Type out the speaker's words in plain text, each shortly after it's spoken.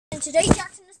today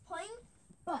Jackson is playing,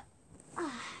 but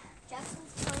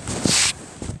Jackson's playing.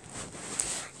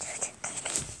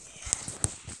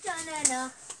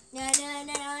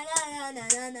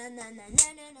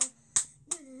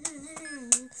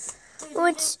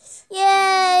 What's yay?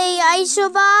 I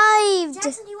survived.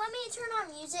 Jackson, do you want me to turn on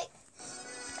music?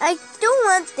 I don't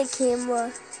want the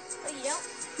camera. Oh, you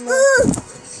don't? No.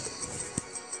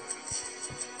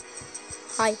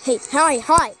 Hi, hey,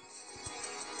 hi.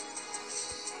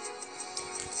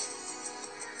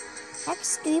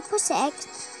 X, do you push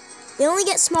X? We only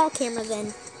get small camera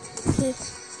then. Okay.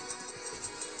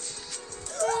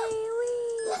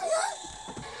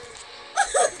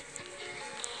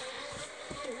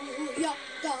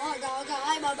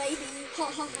 I'm a baby. Ha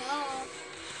ha ha.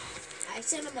 I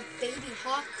said I'm a baby.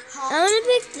 Ha ha. I'm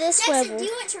gonna pick this Jackson, level. do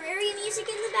you want Terraria music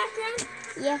in the background?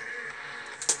 Yeah.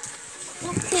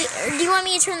 Okay, or do you want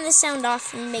me to turn the sound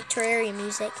off and make Terraria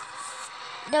music?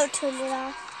 Don't turn it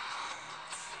off.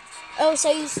 Oh,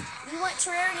 so you want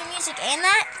Terraria music and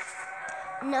that?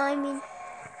 No, I mean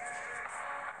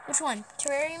Which one?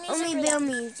 Terraria music? only or Bill that?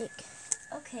 music.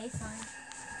 Okay, fine.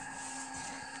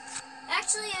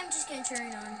 Actually, I'm just gonna turn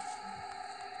it on.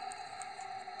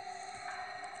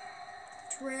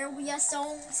 Terraria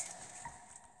songs.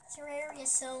 Terraria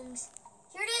songs.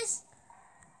 Here it is.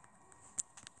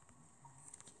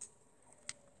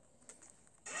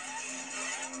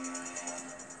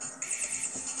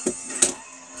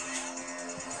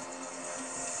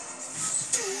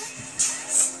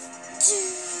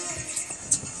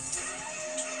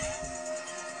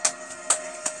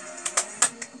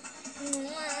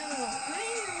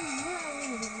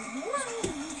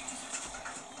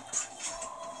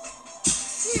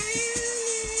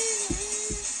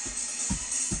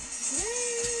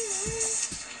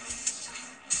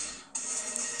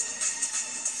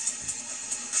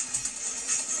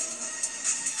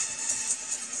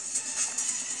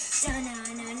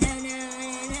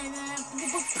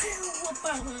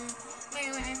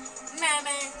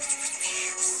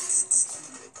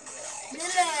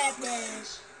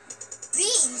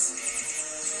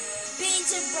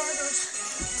 Beans and burgers.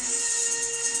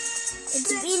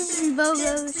 It's beans and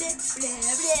burgers.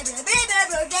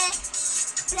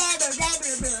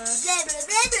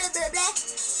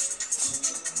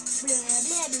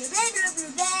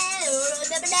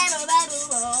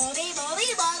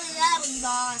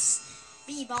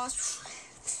 B-boss.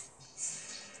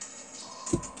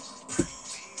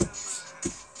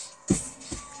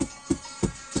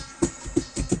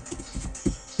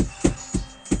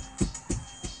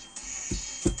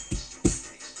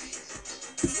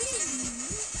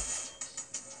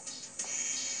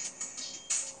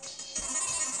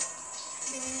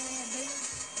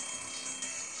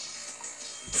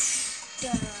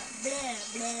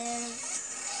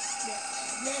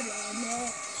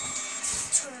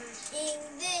 Turning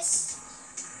this.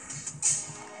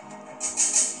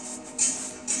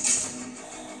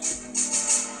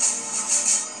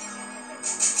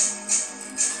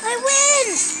 I win!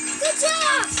 Good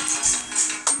job!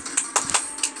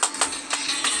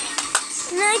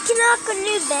 Can I knock a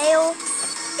new bell?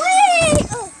 Whee!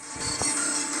 Oh,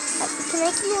 Can I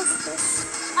knock this?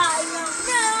 I don't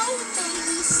know,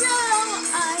 maybe so.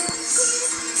 I don't see.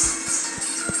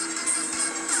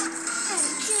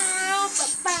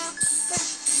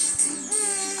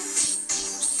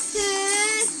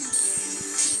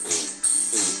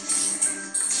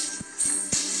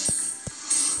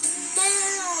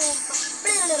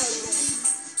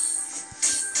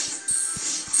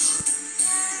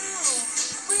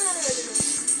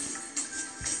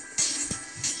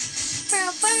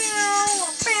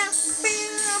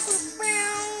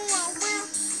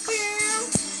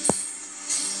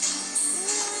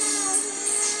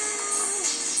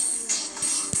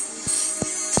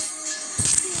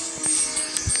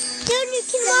 You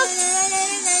can knock.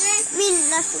 Mean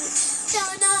nothing.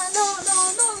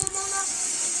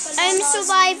 I'm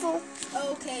survival.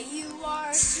 Okay, you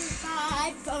are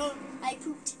survival. I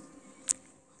pooped.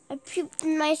 I pooped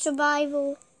in my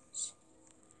survival.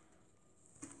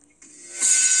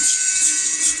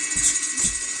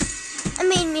 It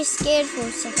made me scared for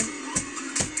a second.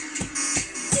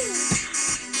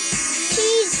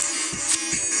 Cheese.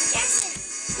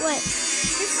 Jackson, What?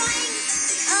 you're finding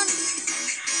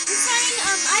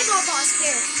eyeball boss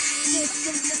here.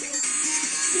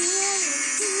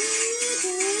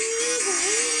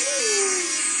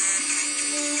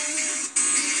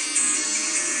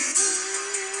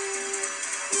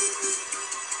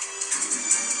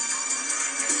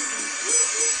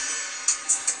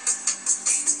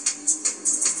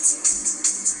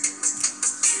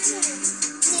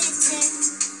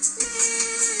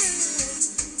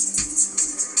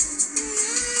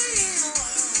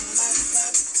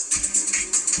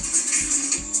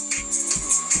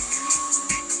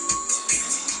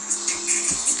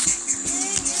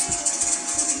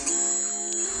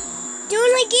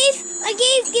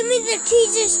 give me the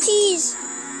cheese.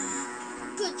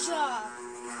 Good job.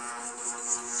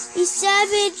 He's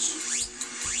savage.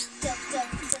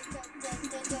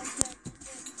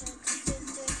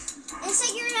 It's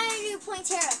like you're not a new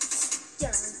Pointera.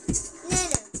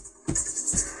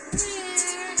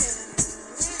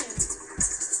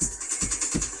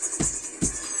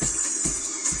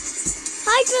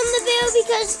 Hide from the veil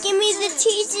because give me the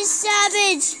cheese is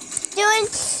savage. Dylan,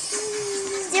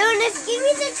 if give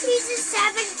me the cheese is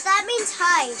savage, that means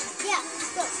hide. Yeah,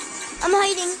 go. I'm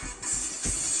hiding.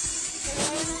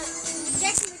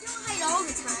 Jackson, we don't hide all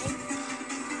the time.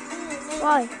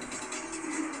 Why?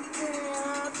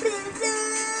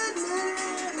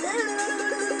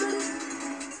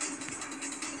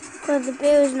 Because the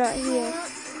bear's not here.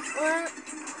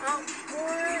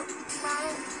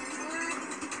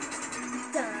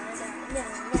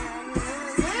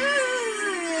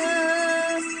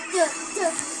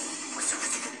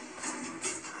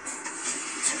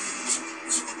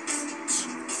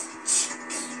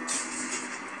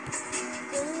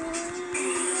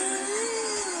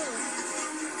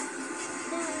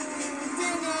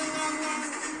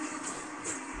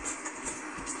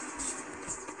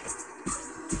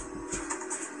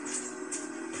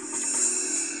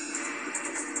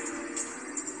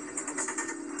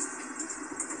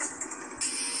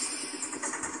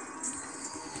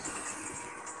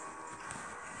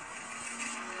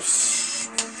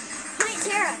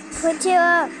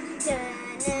 Pointera.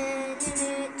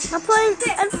 I'm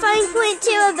finding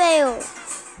Pointera veil.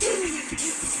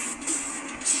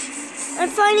 I'm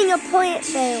finding a point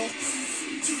veil.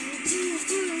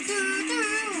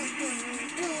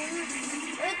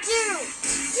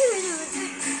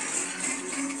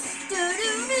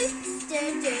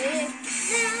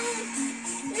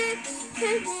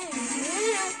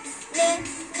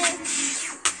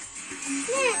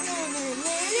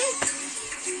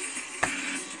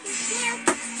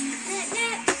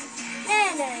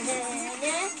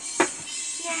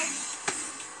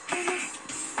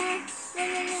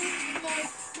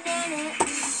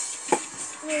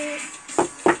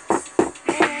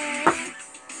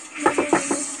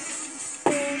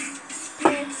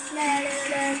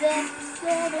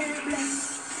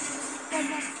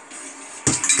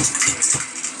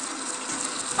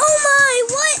 Oh my,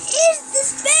 what is this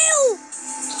veil?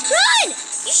 Run!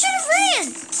 You should have ran!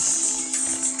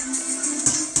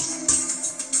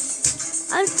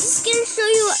 I'm just gonna show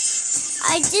you what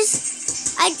I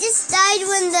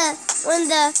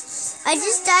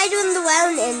just died when the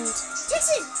round ended.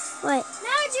 Jackson! What?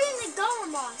 Now we're doing the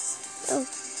golem boss. Oh.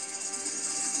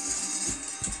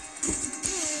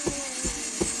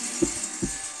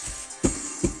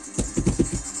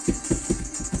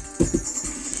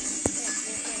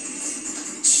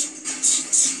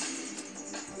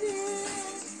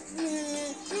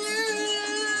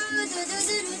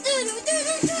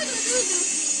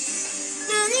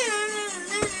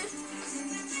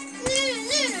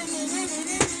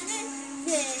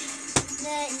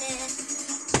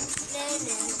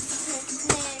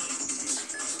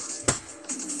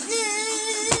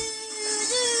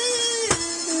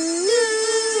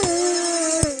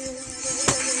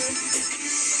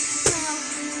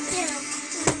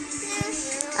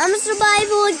 I'm a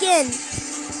survival again.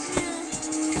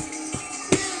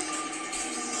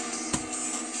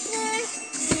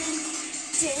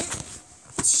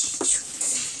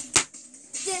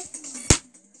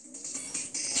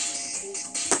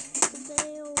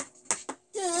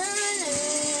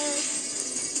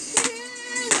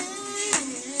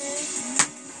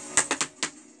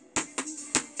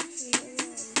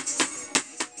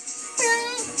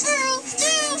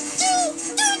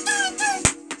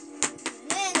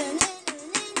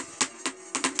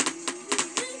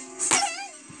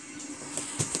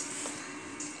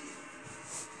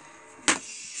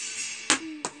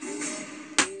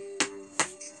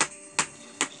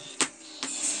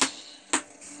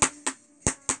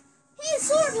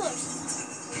 Sword horse.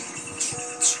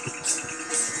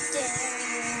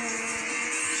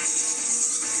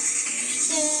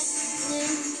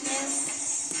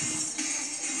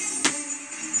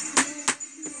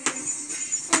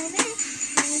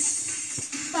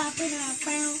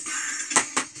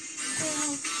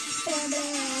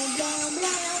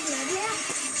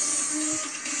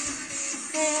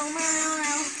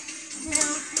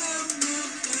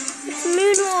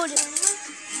 Moonwood.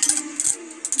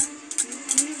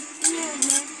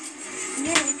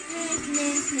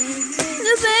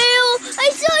 The veil! I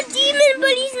saw a demon,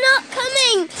 but he's not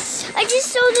coming! I just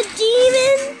saw the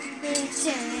demon!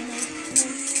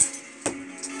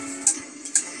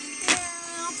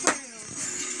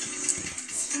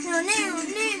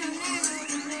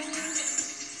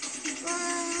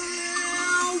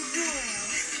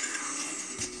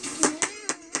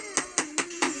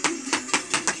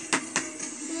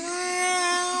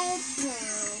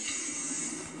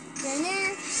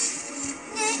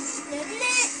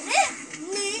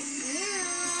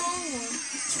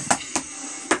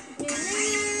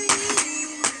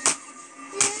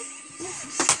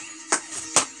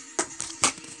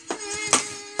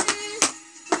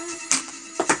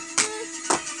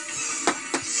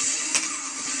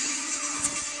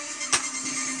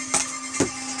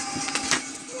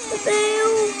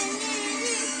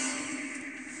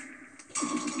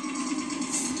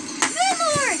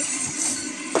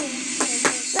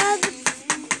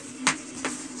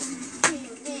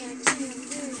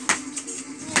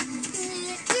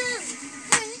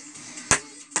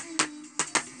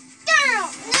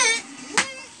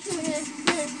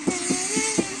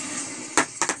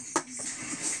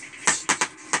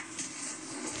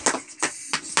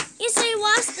 Yes, I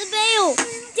lost the bell.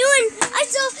 I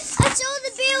saw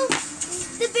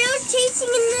the bell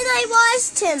chasing, and then I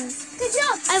lost him. Good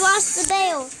job. I lost the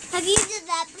bell. Have you did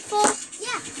that before?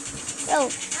 Yeah. Oh.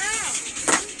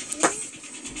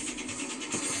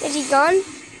 Is he gone?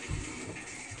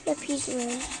 Yep, he's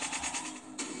gone.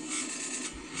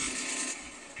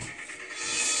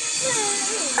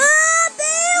 Ah,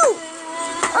 bell!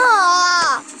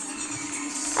 Aw!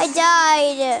 I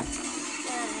died.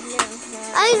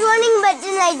 I was running, but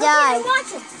then I died.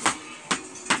 Watch it.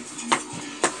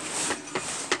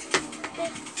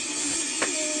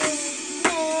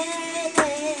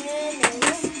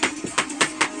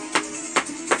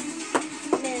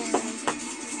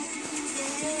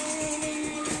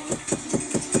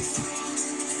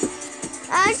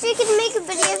 I actually could make a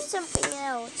video of something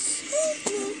else.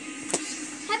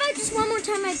 How about just one more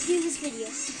time I do this video?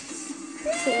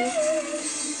 Okay.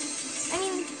 I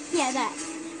mean, yeah, that.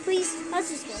 Please, let's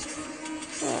just go.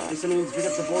 Somebody needs to pick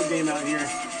up the board game out here.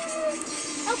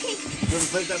 Okay. Whoever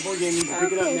plays that board game needs to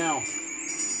pick it up now.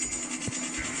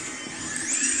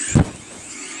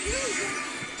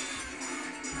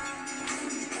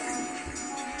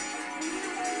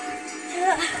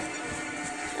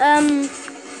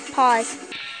 Pause.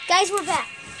 Guys, we're back.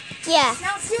 Yeah.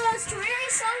 Now let's do those dreary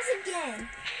songs again.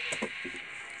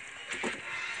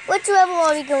 Which level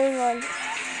are we going on?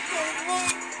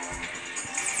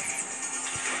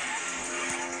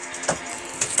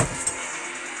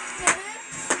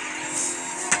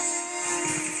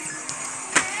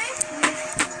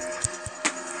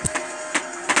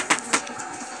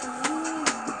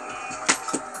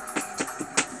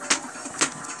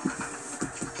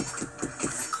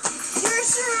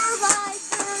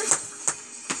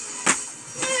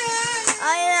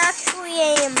 I actually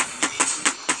am.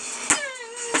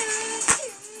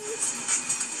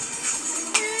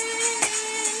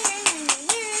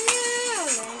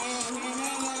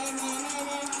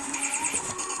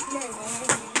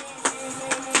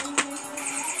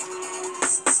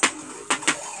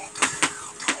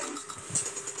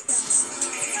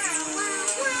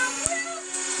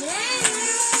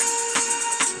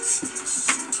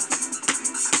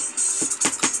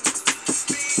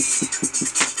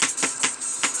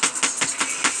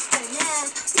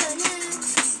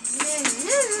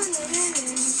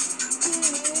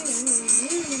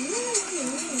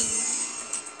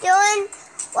 Dylan,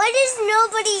 why is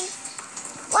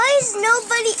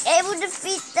nobody able to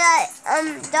defeat that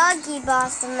doggy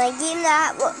boss in the game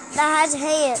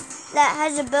that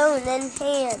has a bone and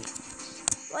hand?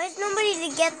 Why is nobody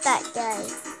to get that guy?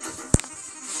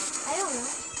 I don't know.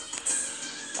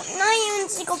 Not even a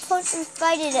single person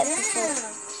fighted it before.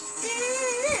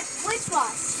 Which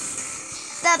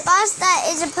boss? That boss that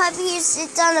is a puppy who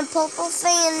sits on a purple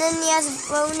thing, and then he has a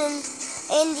bone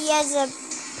and he has a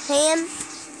ham.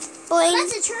 Boing.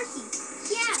 That's a turkey.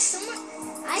 Yeah,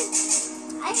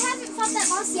 I haven't fought that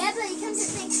boss yet, but he comes at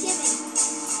Thanksgiving.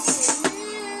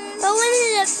 But when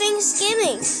is it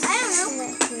Thanksgiving? I don't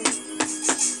know.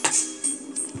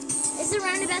 Is the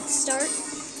round about to start?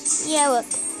 Yeah, look.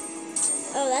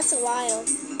 Oh, that's a while.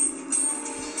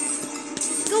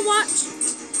 Go watch.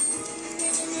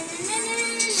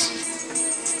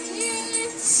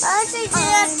 I actually did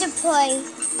have to play.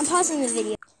 I'm pausing the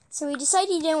video. So we decided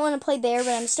he didn't want to play bear,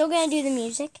 but I'm still going to do the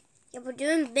music. Yeah, we're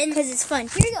doing Bendy. Because it's fun.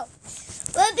 Here we go.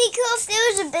 Would it be cool if there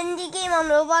was a Bendy game on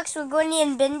Roblox where Gwenny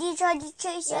and Bendy tried to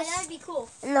chase Yeah, us that'd be cool.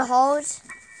 in the halls?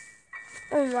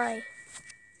 Oh my.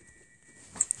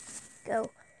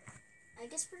 Go. I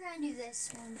guess we're going to do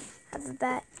this one. Have a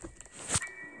bat.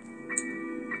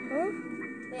 Huh?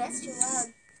 Wait, that's too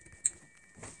loud.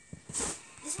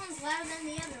 This one's louder than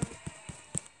the other one.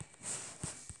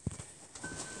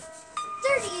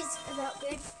 felt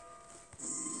good.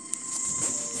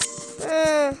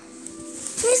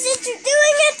 Since you're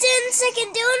doing a 10-second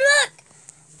doing, look.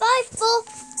 5, 4,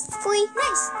 3,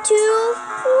 Nice. 2,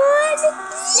 1.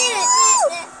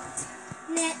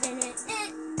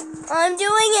 I'm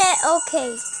doing it. Okay.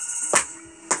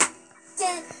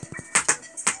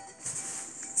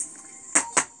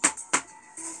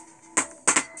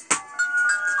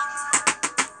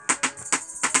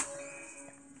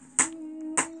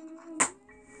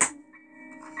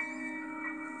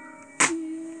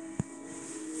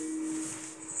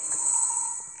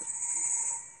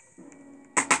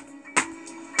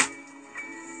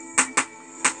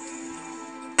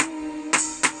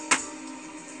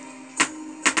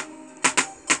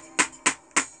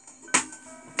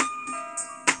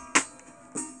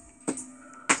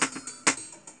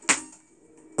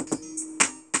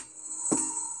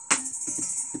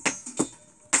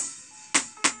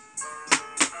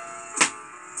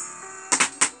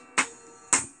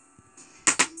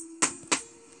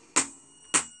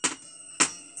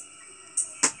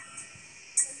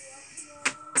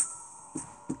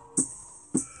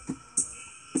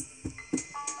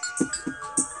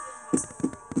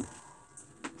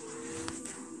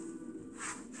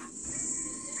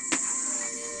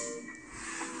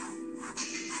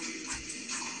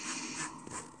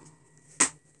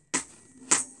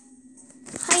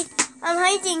 I'm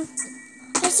hiding.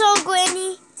 I saw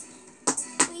Granny.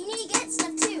 Well, you need to get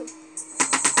stuff too.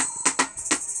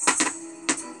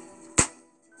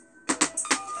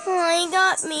 Oh, he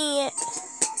got me.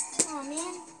 Oh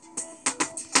man.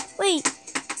 Wait.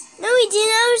 No, he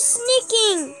didn't. I was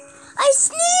sneaking. I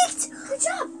sneaked. Good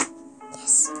job.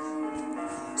 Yes.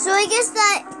 So I guess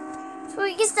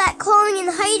that calling and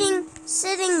hiding,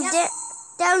 sitting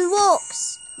down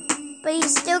walks. But he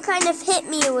still kind of hit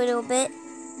me a little bit.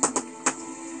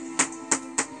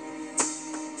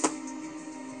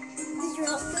 Did your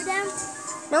health go down?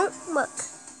 Nope, look.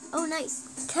 Oh,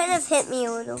 nice. Kind of hit me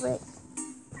a little bit.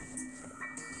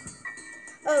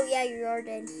 Oh yeah, you are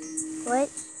dead. What?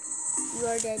 You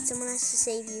are dead. Someone has to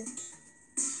save you.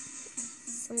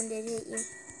 Someone did hit you.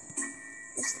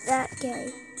 It's that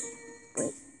guy.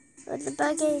 Wait. Oh, the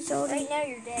bad guy is already... Right now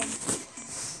you're dead.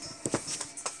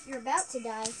 You're about to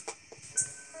die.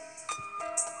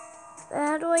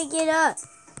 How do I get up?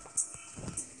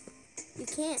 You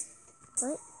can't.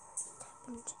 What?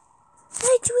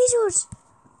 Hey, Tweezers!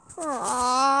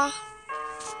 Aww.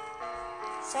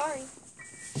 Sorry.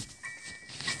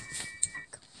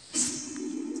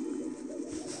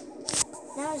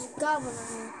 Now there's a goblin on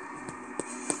here.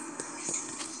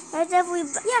 How's every...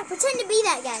 Yeah, pretend to be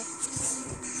that guy.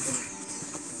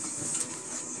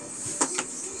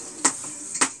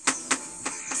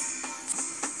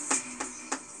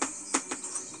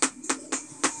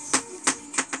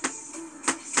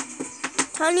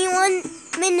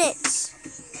 minutes.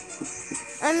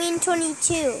 I mean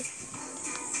 22.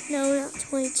 No, not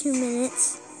 22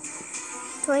 minutes.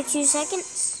 22 seconds.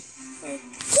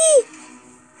 Key!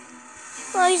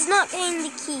 Well, he's not getting the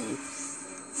key.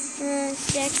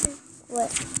 Jackson. What?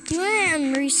 Do you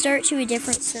want to restart to a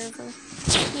different server?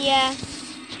 Yeah.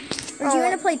 Or do you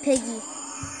want to play Piggy?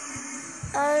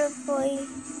 I want to play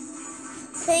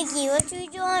Piggy. What do we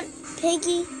do on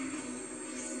Piggy?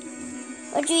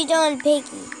 What do we do on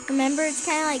Piggy? Remember, it's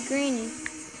kind of like Granny.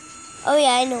 Oh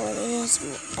yeah, I know what it is.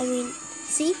 I mean,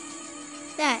 see?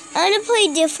 That. I want to play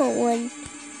a different one.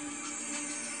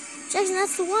 Jackson,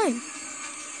 that's the one.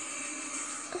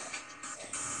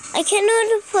 I can't know how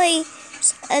to play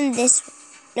this one.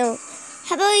 No.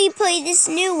 How about you play this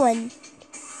new one?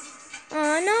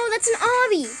 Oh, no, that's an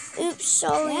obby. Oops,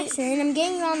 sorry. Jackson, I'm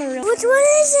getting you on the real. Which one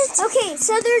is it? Okay,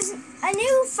 so there's a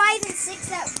new 5 and 6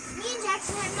 that me and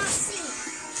Jackson have not seen.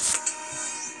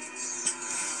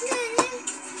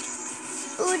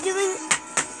 We're doing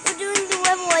the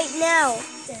level right now.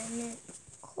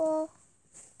 Cool.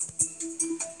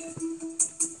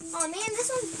 Oh man, this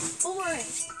one's boring.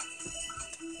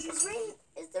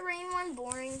 Is the rain one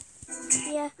boring?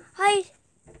 Yeah. Hi.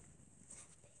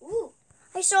 Ooh.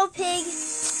 I saw a pig.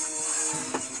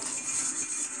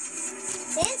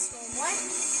 Sandstorm, what?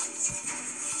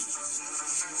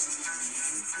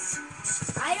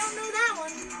 I don't know that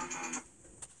one.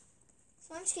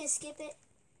 So I'm just gonna skip it.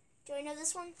 Do I know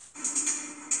this one?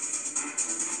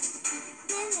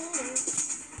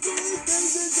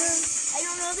 I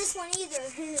don't know this one either.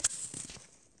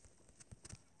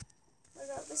 What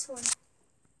about this one?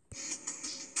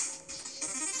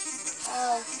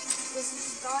 Oh, this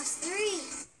is Boss 3.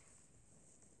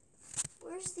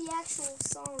 Where's the actual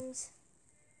songs?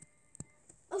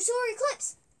 Oh, Solar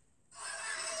Eclipse.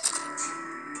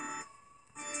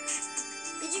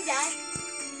 Did you you die?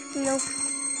 No.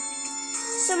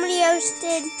 Somebody else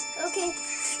did. Okay.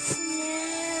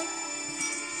 Yeah.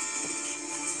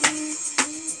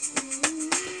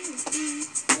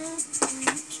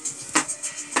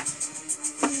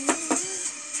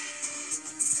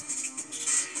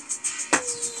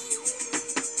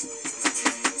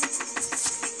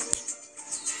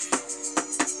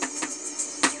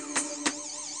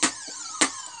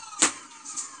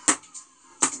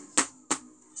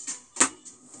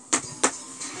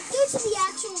 Let's go to the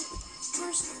actual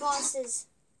first bosses.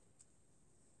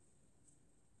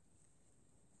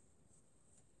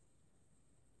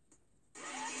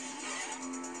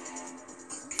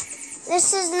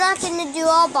 This is not going to do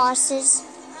all bosses.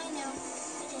 I know,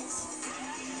 it is.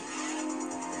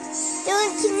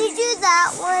 Dylan, can you do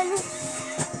that one?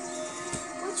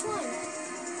 Which one?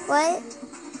 What?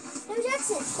 No,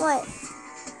 Jackson. What?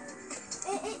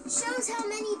 It shows how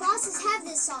many bosses have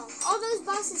this song. All those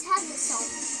bosses have this song.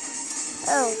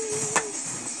 Oh.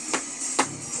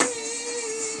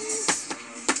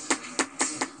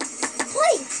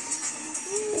 Play!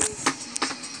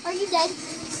 Are you dead?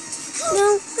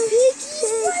 No.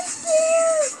 Piggy's right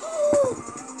there!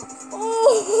 Oh!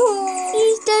 He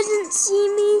doesn't see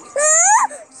me.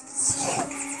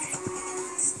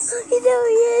 There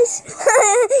he is.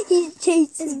 He's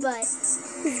chasing His butt.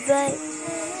 his butt.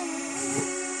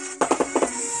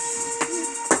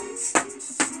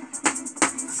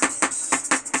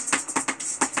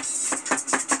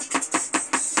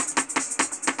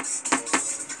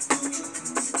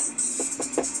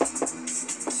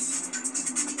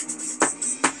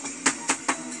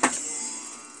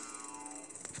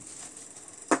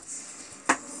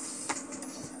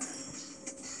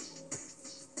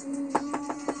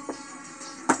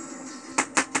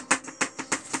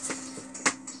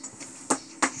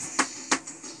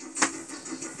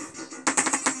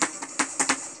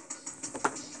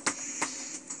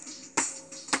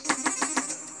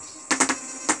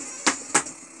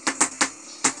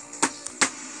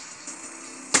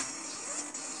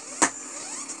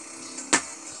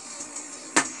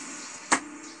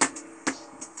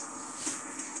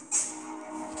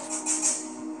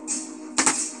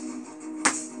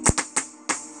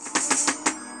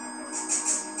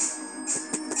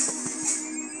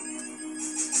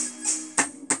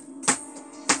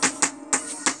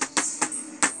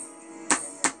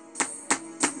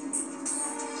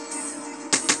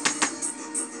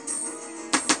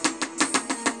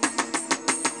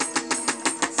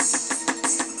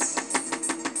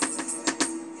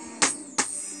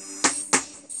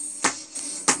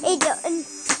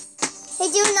 Hey,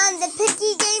 Dylan, on the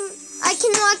piggy game, I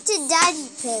can walk to Daddy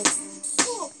Pig.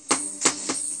 Cool.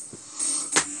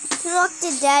 Can walk to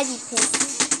Daddy Pig.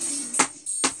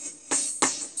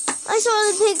 I saw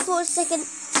the pig for a second,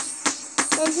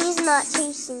 and he's not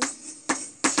chasing.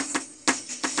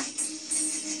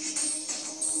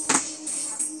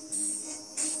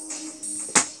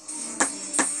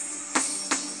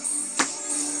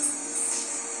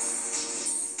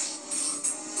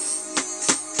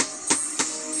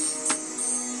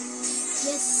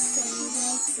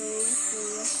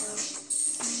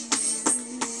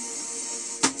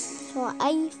 So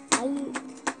I fight.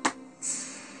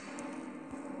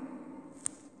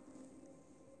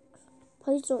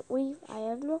 Please don't leave. I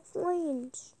have no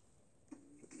friends.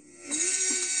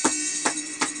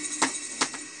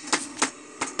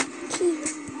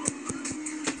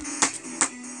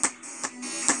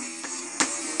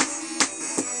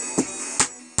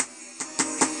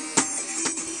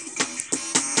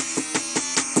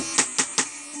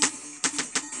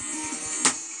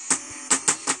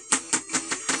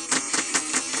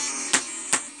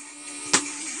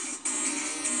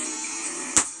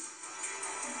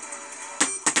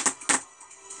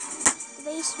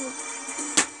 Basement.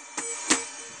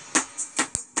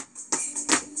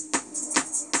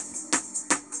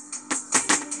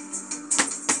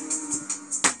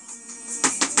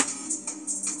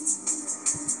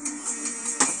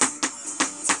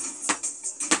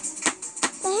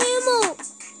 The hammer!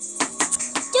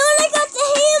 Dylan, I got the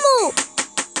hammer!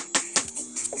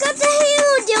 I got the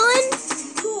hammer, Dylan!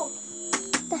 Cool.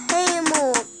 The hammer.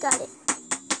 Got it.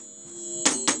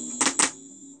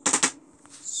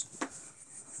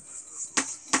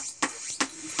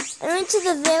 I went to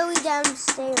the very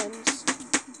downstairs.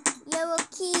 Yellow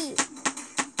key.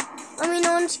 I mean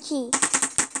orange key.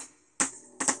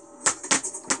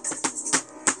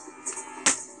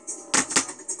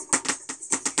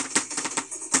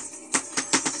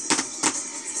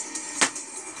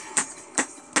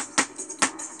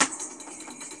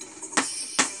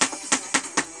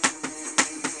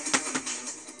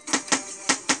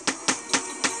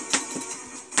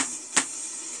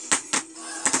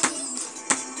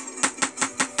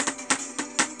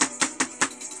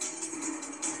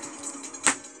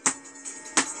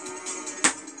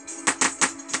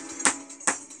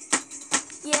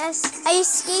 Yes, I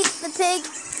escaped the pig.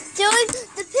 Dylan,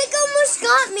 the pig almost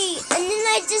got me, and then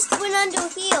I just went under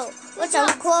heel, which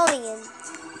I'm crawling in.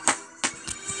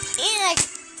 And I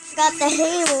got the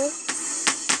hammer.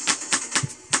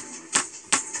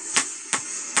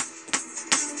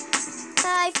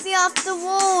 I fell off the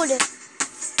road.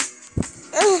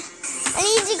 I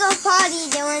need to go potty,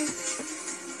 Dylan.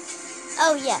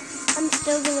 Oh yeah, I'm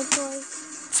still gonna play.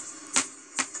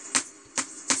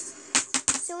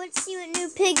 So let's see what new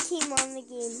pig came on the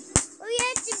game. Oh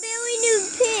yeah, it's a very new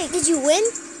pig. Did you win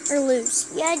or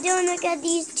lose? Yeah, Dylan, I got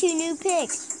these 2 new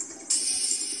pigs.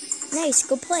 Nice,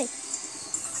 go play.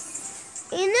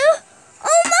 You know?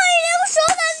 Oh my, I never saw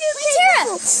that new pig.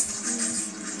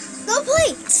 Go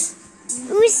play.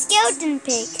 Ooh, skeleton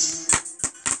pig.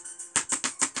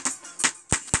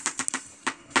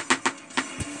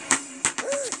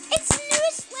 It's the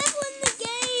newest level in the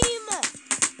game.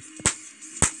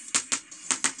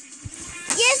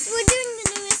 Yes, we're doing the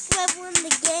newest level in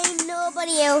the game.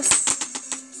 Nobody else.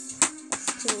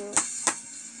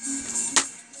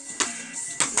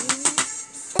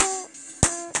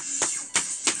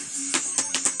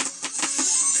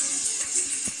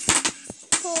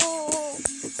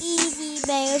 Easy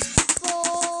bears,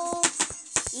 fall.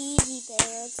 Easy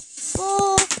bears,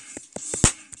 fall.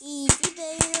 Easy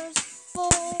bears,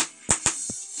 fall.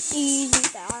 Easy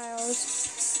bears.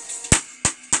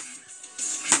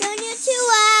 Son, you're too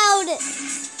loud.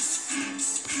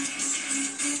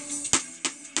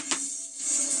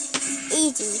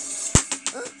 Easy.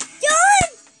 John!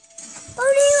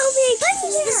 Oh no,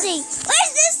 where's this thing?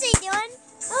 Where's this thing, John?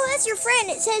 Oh, that's your friend.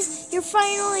 It says you're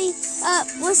finally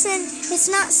listen, it's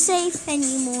not safe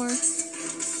anymore.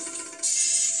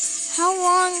 How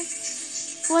long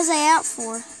was I out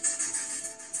for?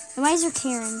 Why is there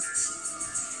Karen?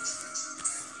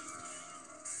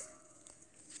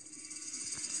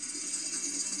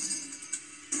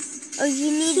 Oh,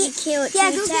 you need the carrot.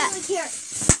 Yeah, to go attack. get the carrot.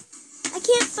 I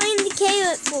can't find the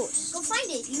carrot first. Go find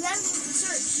it. You haven't even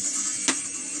searched.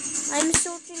 I'm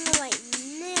searching right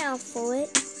now for it.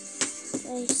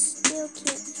 I still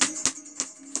can't.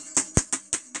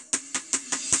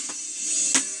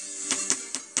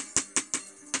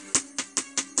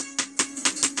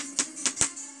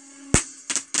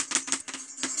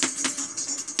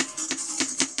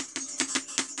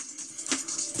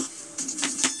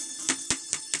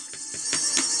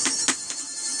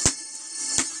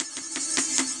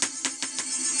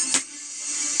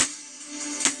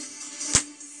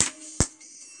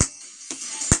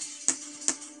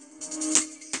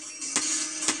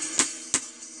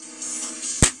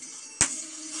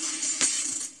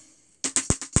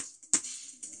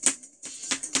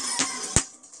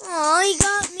 Oh, he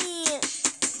got me.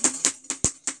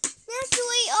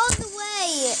 Naturally, all the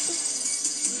way.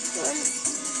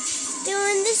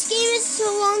 Dylan, this game is so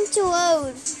long to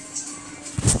load.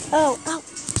 Oh. Do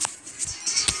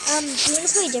you want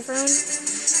to play a different one?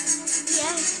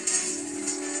 Yeah.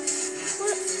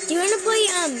 Do you want to play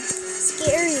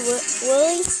Scary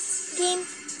Willy game?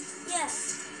 Yeah.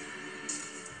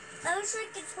 I wish I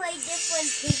could play different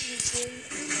piggy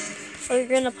games. Or you're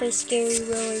gonna play Scary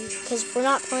Willy because we're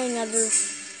not playing others.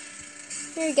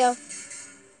 Here you go.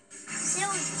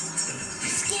 Scary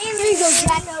Here you go,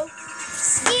 Jacko.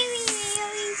 Scary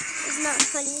Willy is not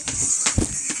funny.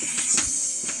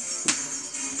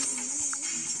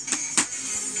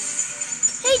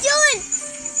 Hey, Dylan!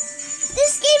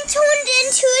 This game turned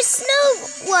into a snow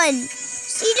one.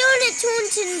 See, Dylan, it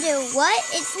turned into what?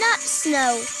 It's not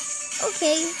snow.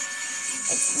 Okay.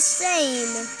 It's the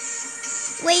same.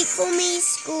 Wait for me,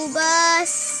 school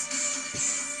bus.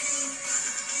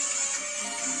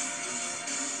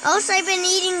 Also, I've been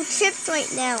eating chips right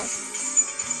now.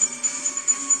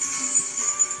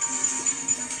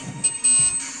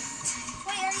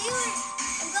 Wait, are you?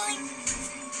 I'm going.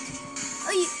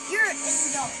 Oh, you're an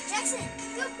adult. Jackson,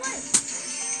 go play.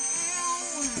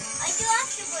 I do have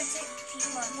to go check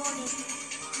people are morning.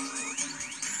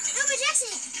 No, but Jackson,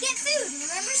 get food.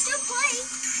 Remember, still play.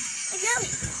 I know.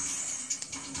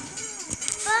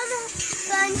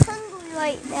 But I'm hungry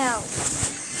right now.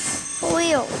 For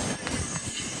real.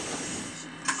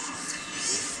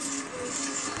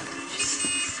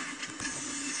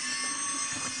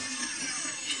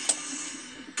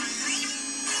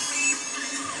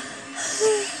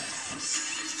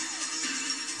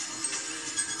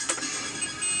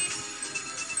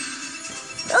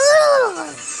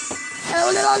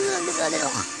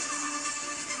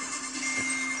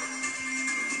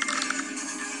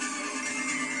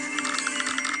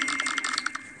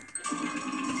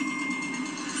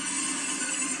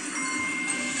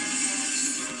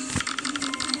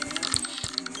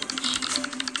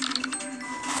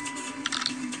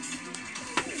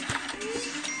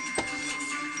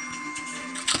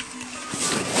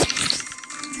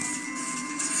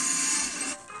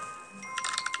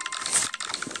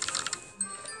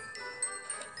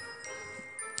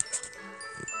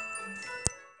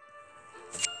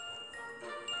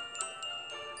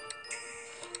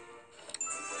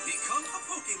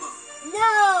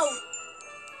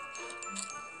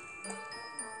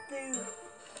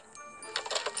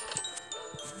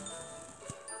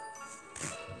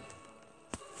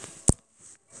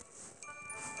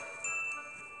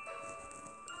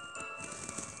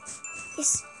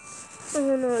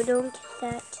 Oh no, don't get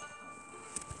that.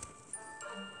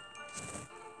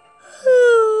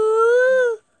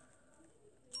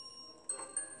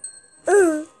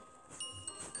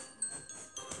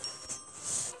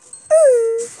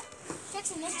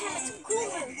 Jackson, this time it's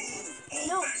cooler.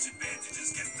 No.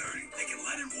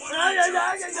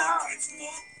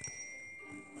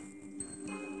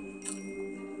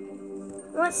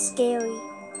 What's scary?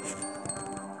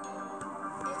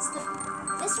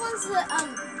 This one's the,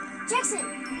 Jackson,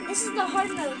 this is the hard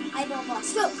mode eyeball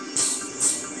boss. Go.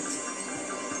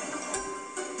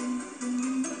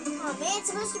 Oh man, it's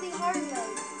supposed to be hard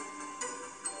mode.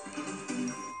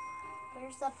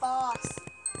 Where's the boss?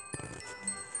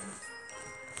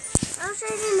 I was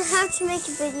didn't have to make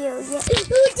a video yet.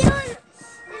 Who done?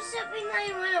 There's something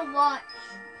I want to watch.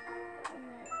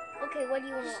 Okay, what do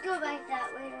you want to Just go back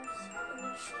that way. Let me see.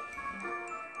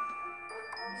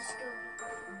 Just go.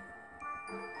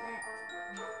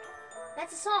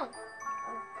 That's a song.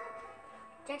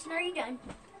 Jackson, are you done?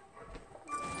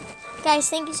 Guys,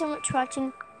 thank you so much for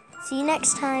watching. See you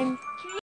next time.